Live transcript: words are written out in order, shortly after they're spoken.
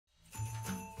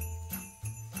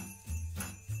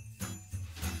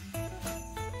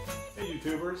Hey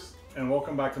YouTubers, and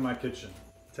welcome back to my kitchen.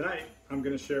 Tonight I'm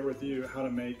going to share with you how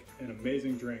to make an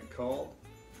amazing drink called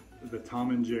the Tom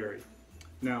and Jerry.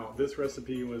 Now this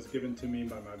recipe was given to me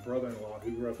by my brother-in-law who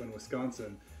grew up in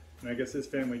Wisconsin, and I guess his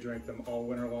family drank them all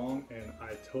winter long, and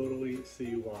I totally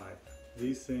see why.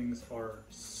 These things are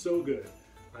so good.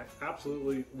 I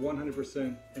absolutely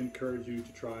 100% encourage you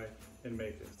to try and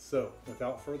make it. So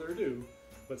without further ado,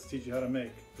 let's teach you how to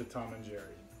make the Tom and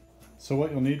Jerry. So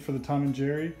what you'll need for the Tom and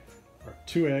Jerry are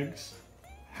 2 eggs,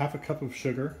 half a cup of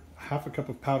sugar, half a cup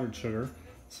of powdered sugar,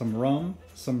 some rum,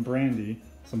 some brandy,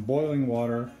 some boiling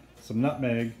water, some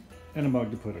nutmeg, and a mug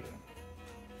to put it in.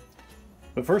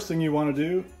 The first thing you want to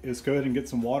do is go ahead and get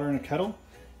some water in a kettle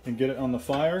and get it on the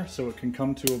fire so it can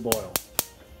come to a boil.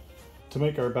 To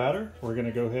make our batter, we're going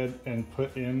to go ahead and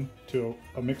put into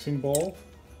a mixing bowl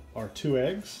our 2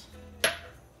 eggs,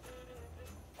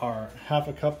 our half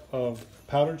a cup of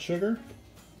powdered sugar,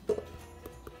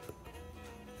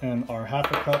 and our half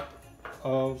a cup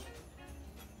of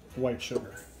white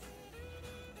sugar.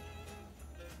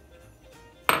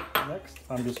 Next,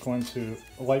 I'm just going to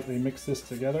lightly mix this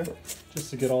together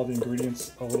just to get all the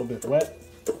ingredients a little bit wet.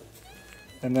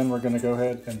 And then we're going to go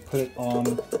ahead and put it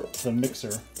on the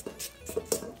mixer.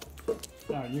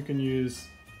 Now you can use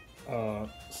a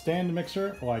stand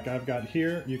mixer like I've got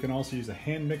here. You can also use a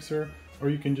hand mixer,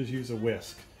 or you can just use a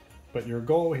whisk. But your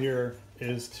goal here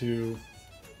is to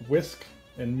whisk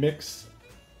and mix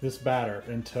this batter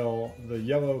until the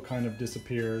yellow kind of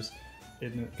disappears.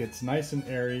 It gets nice and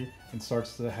airy and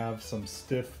starts to have some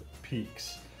stiff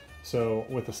peaks. So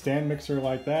with a stand mixer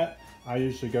like that, I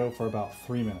usually go for about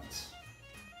 3 minutes.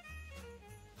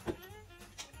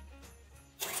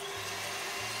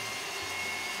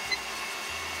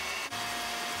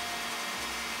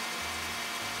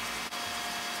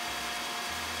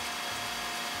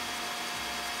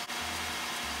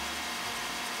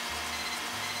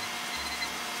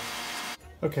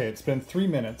 Okay, it's been 3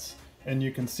 minutes, and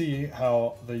you can see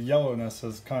how the yellowness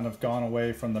has kind of gone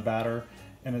away from the batter,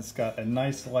 and it's got a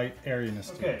nice light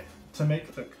airiness to it. Okay, to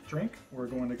make the drink, we're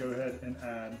going to go ahead and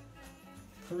add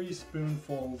 3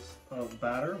 spoonfuls of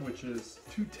batter, which is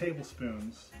 2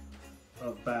 tablespoons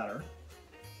of batter.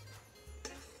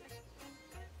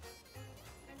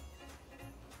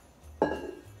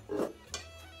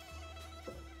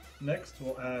 Next,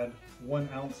 we'll add 1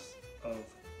 ounce of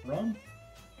rum.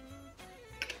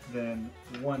 Then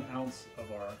 1 ounce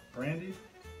of our brandy,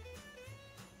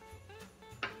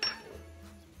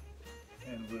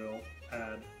 and we'll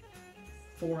add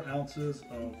 4 ounces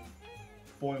of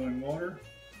boiling water.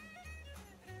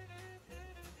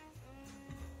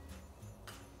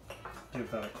 Give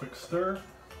that a quick stir.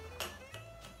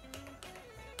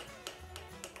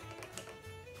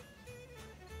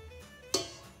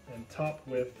 And top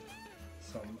with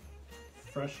some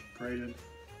fresh grated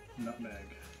nutmeg.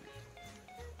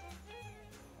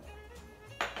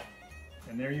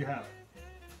 And there you have it,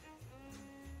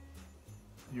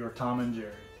 your Tom and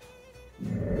Jerry.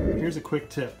 Here's a quick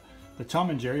tip. The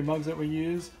Tom and Jerry mugs that we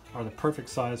use are the perfect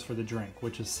size for the drink,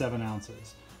 which is 7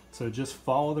 ounces. So just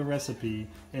follow the recipe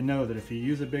and know that if you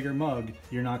use a bigger mug,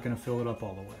 you're not going to fill it up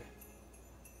all the way.